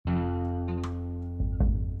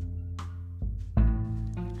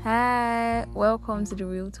Hi, welcome to the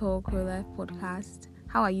Real Talk Real Life podcast.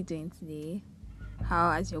 How are you doing today?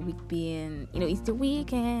 How has your week been? It's the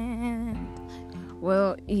weekend.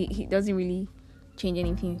 Well, it doesn't really change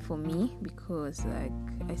anything for me because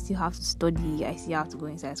I still have to study. I still have to go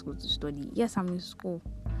inside school to study. Yes, I'm in school,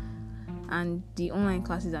 and the online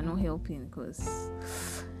classes are not helping because,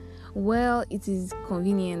 well, it is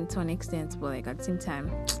convenient to an extent, but at the same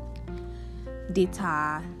time,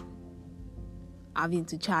 data, having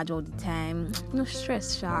to charge all the time, no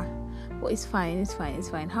stress, sha. But it's fine.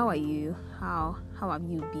 How are you? How have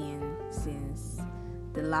you been since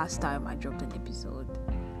the last time I dropped an episode?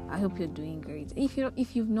 I hope you're doing great. If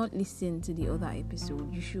you've not listened to the other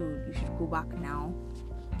episode, you should go back now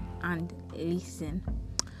and listen.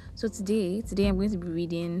 So today I'm going to be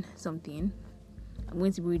reading something. I'm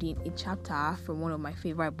going to be reading a chapter from one of my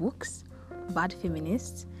favorite books, Bad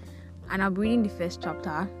Feminist, and I'm reading the first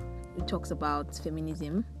chapter. It talks about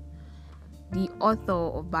feminism. The author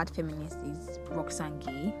of Bad Feminist is Roxane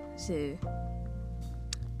Gay. So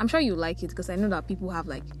I'm sure you like it because I know that people have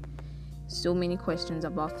so many questions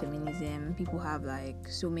about feminism. People have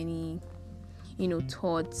so many,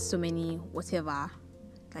 thoughts, so many whatever,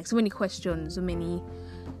 so many questions, so many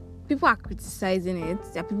people are criticizing it.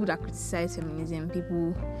 There are people that criticize feminism.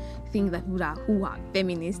 People think that people who are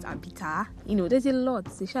feminists are bitter. There's a lot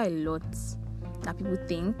that people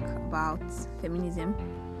think about feminism.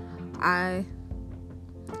 I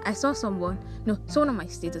saw someone on my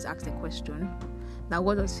status asked a question that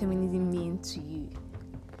what does feminism mean to you?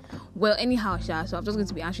 Well, anyhow, so I'm just going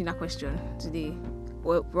to be answering that question today.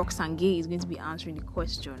 Well, Roxane Gay is going to be answering the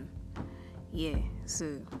question. Yeah,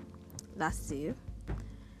 so that's it.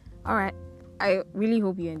 Alright, I really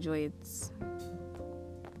hope you enjoy it.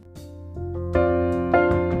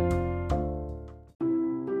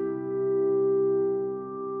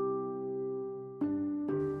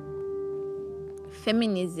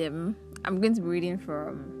 Feminism. I'm going to be reading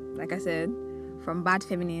from, like I said, from Bad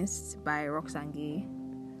Feminist by Roxane Gay.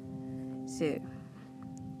 So,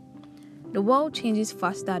 the world changes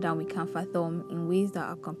faster than we can fathom in ways that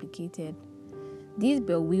are complicated. These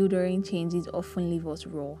bewildering changes often leave us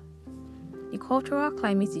raw. The cultural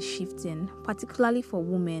climate is shifting, particularly for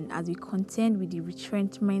women, as we contend with the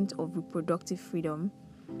retrenchment of reproductive freedom,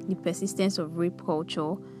 the persistence of rape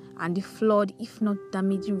culture, and the flawed, if not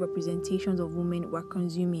damaging, representations of women we're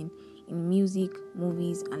consuming in music,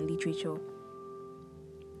 movies, and literature.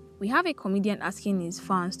 We have a comedian asking his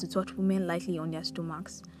fans to touch women lightly on their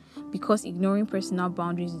stomachs because ignoring personal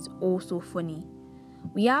boundaries is also funny.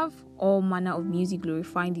 We have all manner of music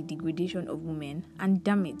glorifying the degradation of women, and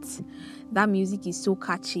damn it, that music is so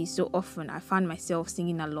catchy. So often I find myself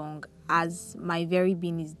singing along as my very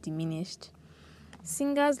being is diminished.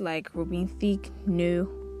 Singers like Robin Thicke know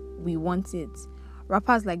we want it.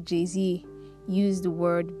 Rappers like Jay-Z use the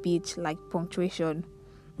word bitch like punctuation.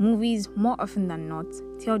 Movies, more often than not,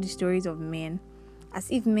 tell the stories of men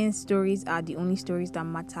as if men's stories are the only stories that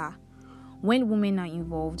matter. When women are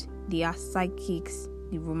involved, they are sidekicks,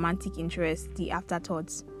 the romantic interests, the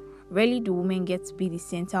afterthoughts. Rarely do women get to be the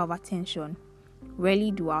center of attention.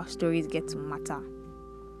 Rarely do our stories get to matter.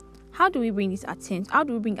 How do we bring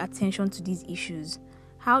attention to these issues?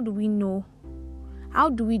 How do we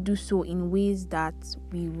do so in ways that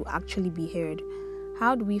we will actually be heard?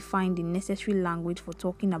 How do we find the necessary language for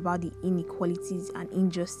talking about the inequalities and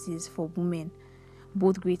injustice for women,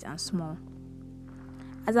 both great and small?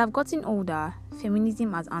 As I've gotten older,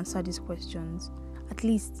 feminism has answered these questions, at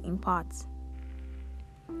least in part.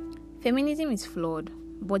 Feminism is flawed,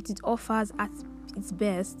 but it offers at its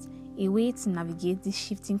best a way to navigate this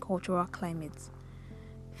shifting cultural climate.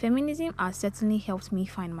 Feminism has certainly helped me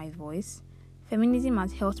find my voice. Feminism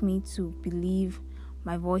has helped me to believe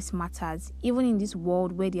my voice matters, even in this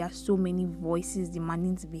world where there are so many voices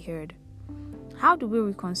demanding to be heard. How do we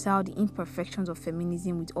reconcile the imperfections of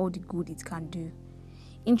feminism with all the good it can do?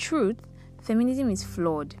 In truth, feminism is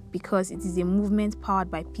flawed because it is a movement powered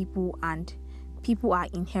by people, and people are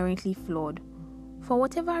inherently flawed. For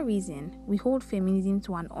whatever reason, we hold feminism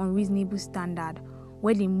to an unreasonable standard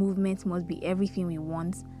where the movement must be everything we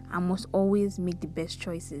want and must always make the best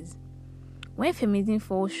choices. When feminism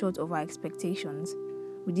falls short of our expectations,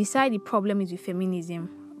 we decide the problem is with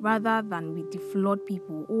feminism rather than with the flawed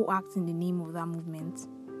people who act in the name of that movement.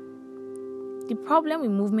 The problem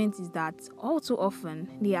with movements is that all too often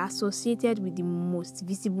they are associated with the most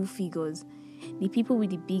visible figures, the people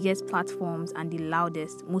with the biggest platforms and the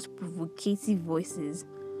loudest, most provocative voices.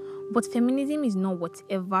 But feminism is not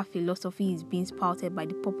whatever philosophy is being spouted by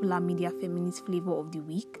the popular media feminist flavor of the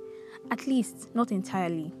week, at least not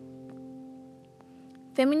entirely.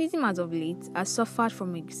 Feminism as of late has suffered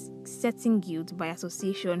from a certain guilt by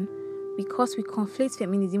association because we conflate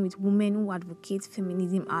feminism with women who advocate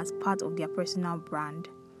feminism as part of their personal brand.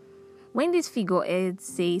 When these figureheads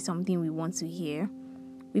say something we want to hear,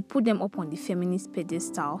 we put them up on the feminist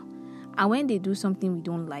pedestal, and when they do something we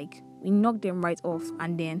don't like, we knock them right off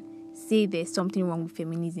and then say there's something wrong with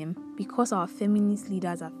feminism because our feminist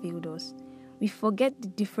leaders have failed us. We forget the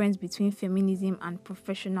difference between feminism and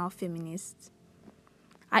professional feminists.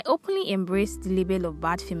 I openly embrace the label of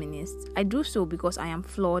bad feminist. I do so because I am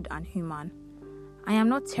flawed and human. I am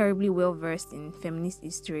not terribly well versed in feminist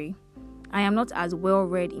history. I am not as well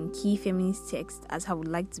read in key feminist texts as I would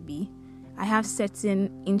like to be. I have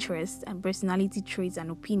certain interests and personality traits and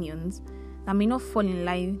opinions that may not fall in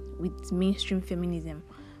line with mainstream feminism,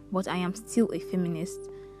 but I am still a feminist.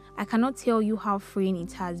 I cannot tell you how freeing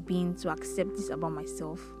it has been to accept this about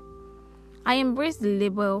myself. I embrace the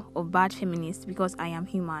label of bad feminist because I am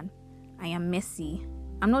human. I am messy.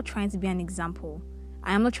 I'm not trying to be an example.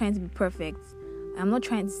 I am not trying to be perfect. I am not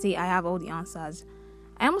trying to say I have all the answers.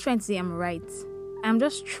 I am not trying to say I'm right. I am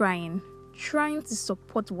just trying to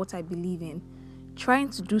support what I believe in, trying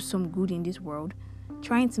to do some good in this world,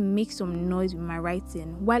 trying to make some noise with my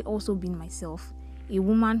writing while also being myself, a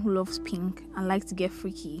woman who loves pink and likes to get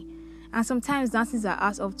freaky, and sometimes dances her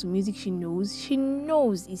ass off to music she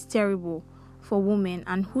knows is terrible for women,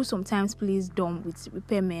 and who sometimes plays dumb with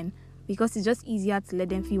repair men because it's just easier to let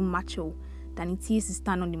them feel macho than it is to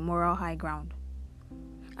stand on the moral high ground.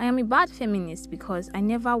 I am a bad feminist because I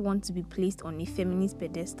never want to be placed on a feminist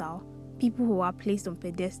pedestal. People who are placed on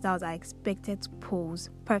pedestals are expected to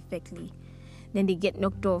pose perfectly. Then they get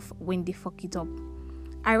knocked off when they fuck it up.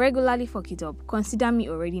 I regularly fuck it up. Consider me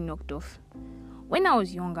already knocked off. When I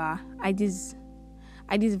was younger, I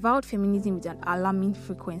disavowed feminism with an alarming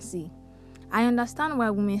frequency. I understand why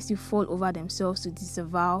women still fall over themselves to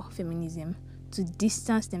disavow feminism, to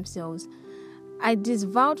distance themselves. I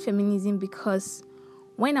disavowed feminism because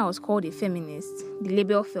when I was called a feminist, the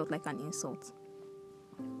label felt like an insult.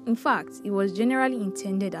 In fact, it was generally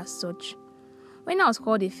intended as such. When I was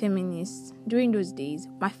called a feminist during those days,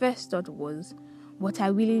 my first thought was, but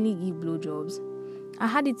I willingly give blowjobs. I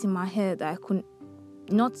had it in my head that I could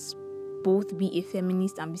not both be a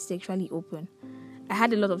feminist and be sexually open. I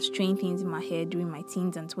had a lot of strange things in my head during my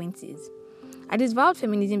teens and 20s. I disavowed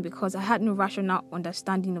feminism because I had no rational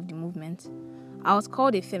understanding of the movement. I was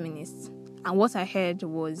called a feminist, and what I heard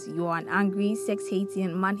was, you're an angry,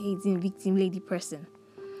 sex-hating, man-hating, victim lady person.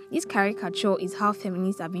 This caricature is how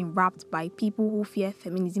feminists are being wrapped by people who fear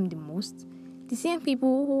feminism the most, the same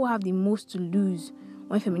people who have the most to lose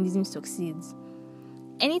when feminism succeeds.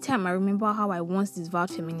 Anytime I remember how I once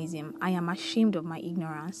disavowed feminism, I am ashamed of my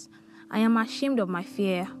ignorance. I am ashamed of my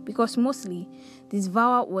fear because mostly this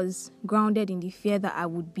vow was grounded in the fear that I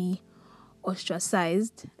would be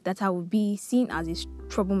ostracized, that I would be seen as a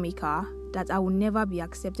troublemaker, that I would never be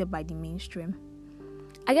accepted by the mainstream.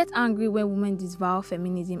 I get angry when women disavow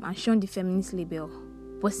feminism and shun the feminist label,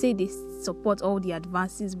 but say they support all the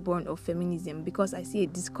advances born of feminism because I see a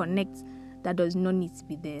disconnect that does not need to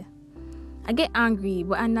be there. I get angry,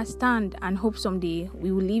 but I understand and hope someday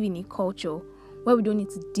we will live in a culture where we don't need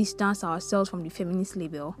to distance ourselves from the feminist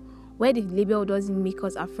label, where the label doesn't make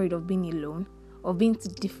us afraid of being alone, of being too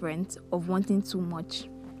different, of wanting too much.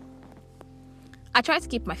 I try to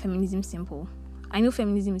keep my feminism simple. I know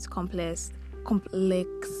feminism is complex.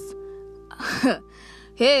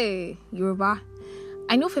 Hey, Yoruba.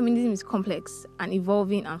 I know feminism is complex and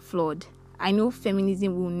evolving and flawed. I know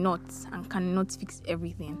feminism will not and cannot fix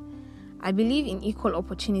everything. I believe in equal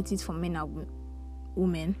opportunities for men and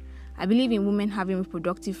women. I believe in women having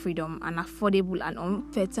reproductive freedom and affordable and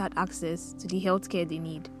unfettered access to the healthcare they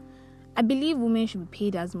need. I believe women should be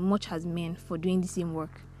paid as much as men for doing the same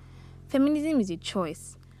work. Feminism is a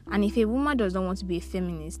choice, and if a woman does not want to be a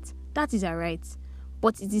feminist, that is her right,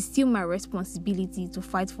 but it is still my responsibility to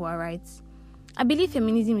fight for her rights. I believe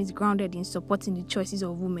feminism is grounded in supporting the choices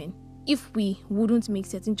of women if we wouldn't make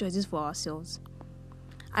certain choices for ourselves.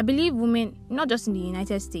 I believe women, not just in the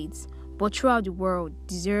United States, but throughout the world,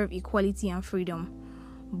 deserve equality and freedom.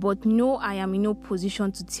 But no, I am in no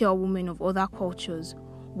position to tell women of other cultures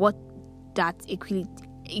what that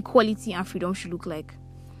equality and freedom should look like.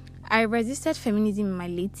 I resisted feminism in my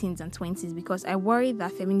late teens and 20s because I worried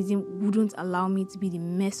that feminism wouldn't allow me to be the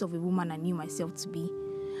mess of a woman I knew myself to be.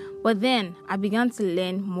 But then, I began to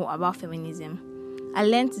learn more about feminism. I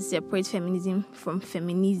learned to separate feminism from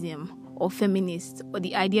feminism or feminist, or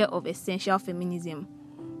the idea of essential feminism,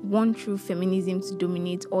 one true feminism to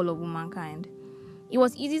dominate all of womankind. It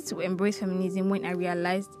was easy to embrace feminism when I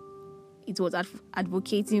realized it was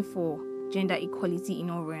advocating for gender equality in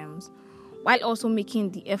all realms, while also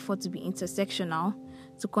making the effort to be intersectional,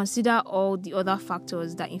 to consider all the other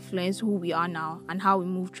factors that influence who we are now and how we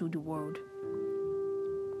move through the world.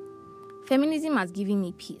 Feminism has given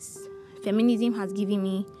me peace. Feminism has given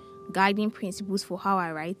me guiding principles for how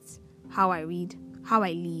I write, how I read, how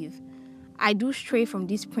I live. I do stray from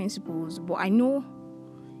these principles, but I know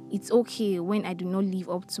it's okay when I do not live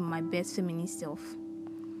up to my best feminist self.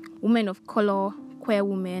 Women of color, queer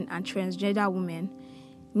women, and transgender women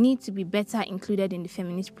need to be better included in the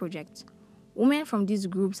feminist project. Women from these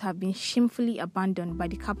groups have been shamefully abandoned by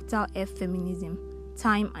the capital F feminism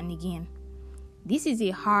time and again. This is a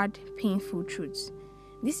hard, painful truth.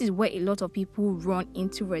 This is where a lot of people run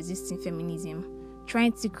into resisting feminism,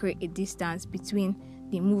 trying to create a distance between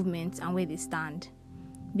the movement and where they stand.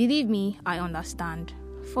 Believe me, I understand.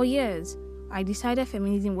 For years, I decided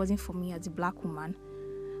feminism wasn't for me as a black woman,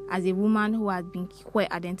 as a woman who had been queer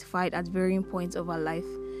identified at varying points of her life,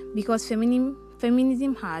 because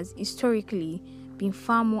feminism has historically been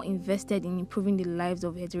far more invested in improving the lives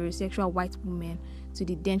of heterosexual white women to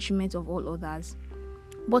the detriment of all others.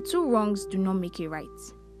 But two wrongs do not make a right.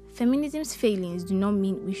 Feminism's failings do not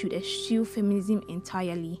mean we should eschew feminism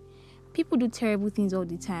entirely. People do terrible things all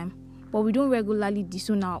the time, but we don't regularly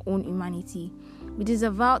disown our own humanity. We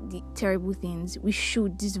disavow the terrible things. We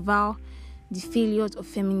should disavow the failures of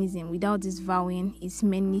feminism without disavowing its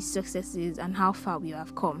many successes and how far we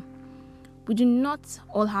have come. We do not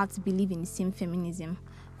all have to believe in the same feminism.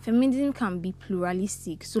 Feminism can be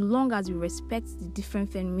pluralistic so long as we respect the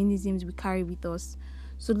different feminisms we carry with us,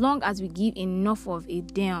 so long as we give enough of a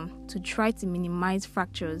damn to try to minimize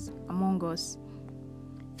fractures among us.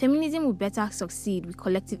 Feminism will better succeed with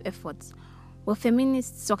collective efforts, but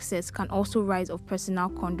feminist success can also rise of personal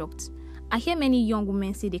conduct. I hear many young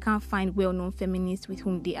women say they can't find well-known feminists with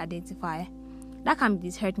whom they identify. That can be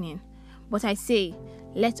disheartening, but I say,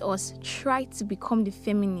 let us try to become the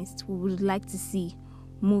feminists we would like to see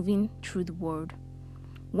moving through the world.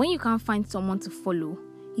 When you can't find someone to follow,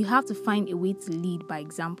 you have to find a way to lead by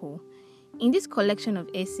example. In this collection of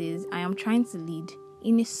essays, I am trying to lead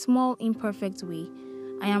in a small, imperfect way.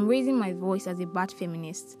 I am raising my voice as a bad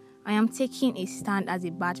feminist. I am taking a stand as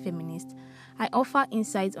a bad feminist. I offer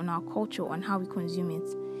insights on our culture and how we consume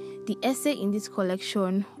it. The essay in this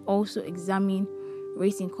collection also examine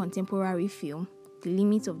race in contemporary film, the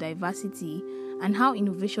limits of diversity, and how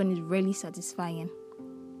innovation is rarely satisfying.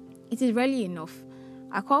 It is rarely enough.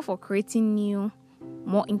 I call for creating new,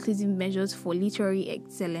 more inclusive measures for literary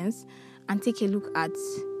excellence and take a look at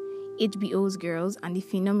HBO's Girls and the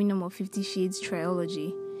phenomenon of 50 Shades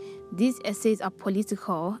trilogy. These essays are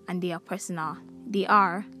political and they are personal. They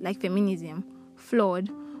are, like feminism, flawed,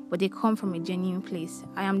 but they come from a genuine place.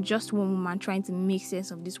 I am just one woman trying to make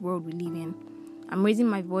sense of this world we live in. I'm raising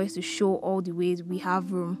my voice to show all the ways we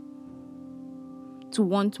have room to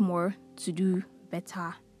want more, to do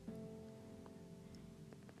better.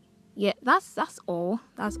 Yeah, that's all.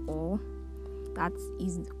 That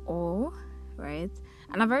is all, right?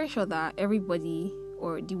 And I'm very sure that everybody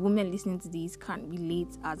or the women listening to this can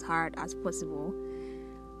relate as hard as possible.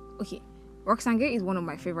 Okay, Roxane Gay is one of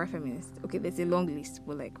my favorite feminists. Okay, there's a long list,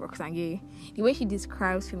 but like Roxane Gay, the way she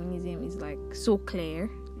describes feminism is like so clear.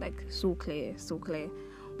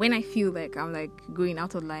 When I feel like I'm like going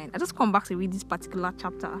out of line, I just come back to read this particular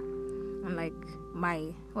chapter and like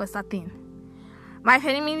what's that thing? My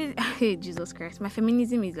feminism, Jesus Christ, my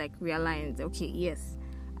feminism is like realigned. Okay, yes,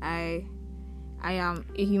 I am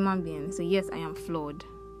a human being, so yes, I am flawed.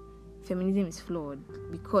 Feminism is flawed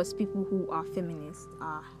because people who are feminists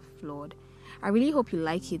are flawed. I really hope you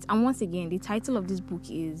like it. And once again, the title of this book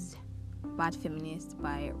is Bad Feminist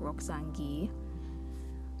by Roxane Gay.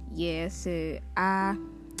 Yeah, so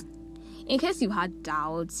in case you've had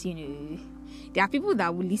doubts, there are people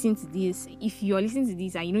that will listen to this. If you're listening to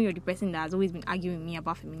this and you're the person that has always been arguing with me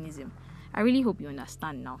about feminism, I really hope you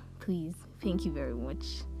understand now. Please. Thank you very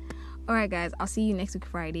much. Alright guys, I'll see you next week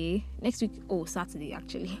Friday. Saturday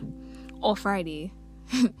actually. Or Friday.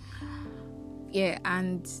 Yeah,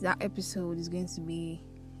 and that episode is going to be,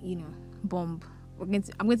 bomb.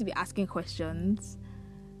 I'm going to be asking questions,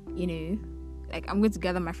 like I'm going to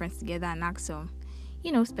gather my friends together and ask some,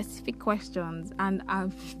 specific questions, and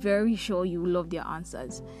I'm very sure you will love their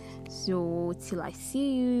answers. So till I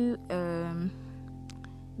see you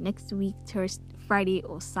next week, Thursday, Friday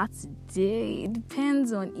or Saturday, it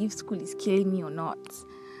depends on if school is killing me or not.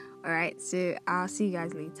 Alright, so I'll see you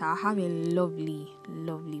guys later. Have a lovely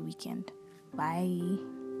weekend. Bye.